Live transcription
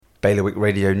Bailiwick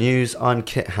Radio News, I'm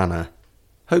Kit Hanna.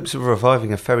 Hopes of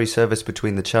reviving a ferry service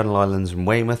between the Channel Islands and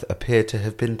Weymouth appear to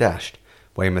have been dashed.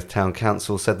 Weymouth Town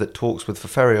Council said that talks with the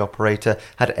ferry operator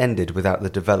had ended without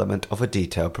the development of a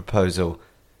detailed proposal.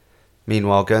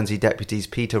 Meanwhile, Guernsey deputies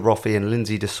Peter Roffey and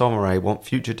Lindsay de Sommeray want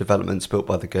future developments built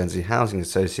by the Guernsey Housing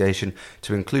Association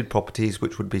to include properties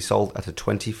which would be sold at a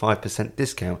 25%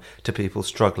 discount to people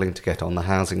struggling to get on the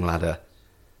housing ladder.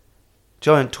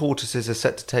 Giant tortoises are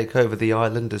set to take over the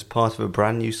island as part of a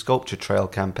brand new sculpture trail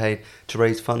campaign to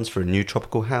raise funds for a new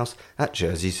tropical house at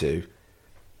Jersey Zoo.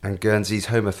 And Guernsey's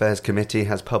Home Affairs Committee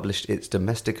has published its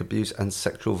Domestic Abuse and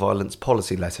Sexual Violence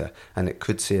Policy Letter, and it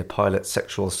could see a pilot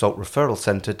sexual assault referral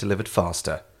centre delivered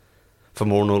faster. For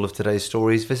more on all of today's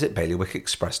stories, visit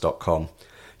bailiwickexpress.com.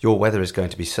 Your weather is going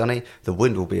to be sunny, the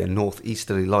wind will be a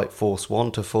northeasterly light force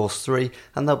 1 to force 3,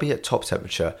 and there'll be a top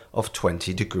temperature of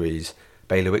 20 degrees.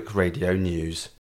 Bailiwick Radio News.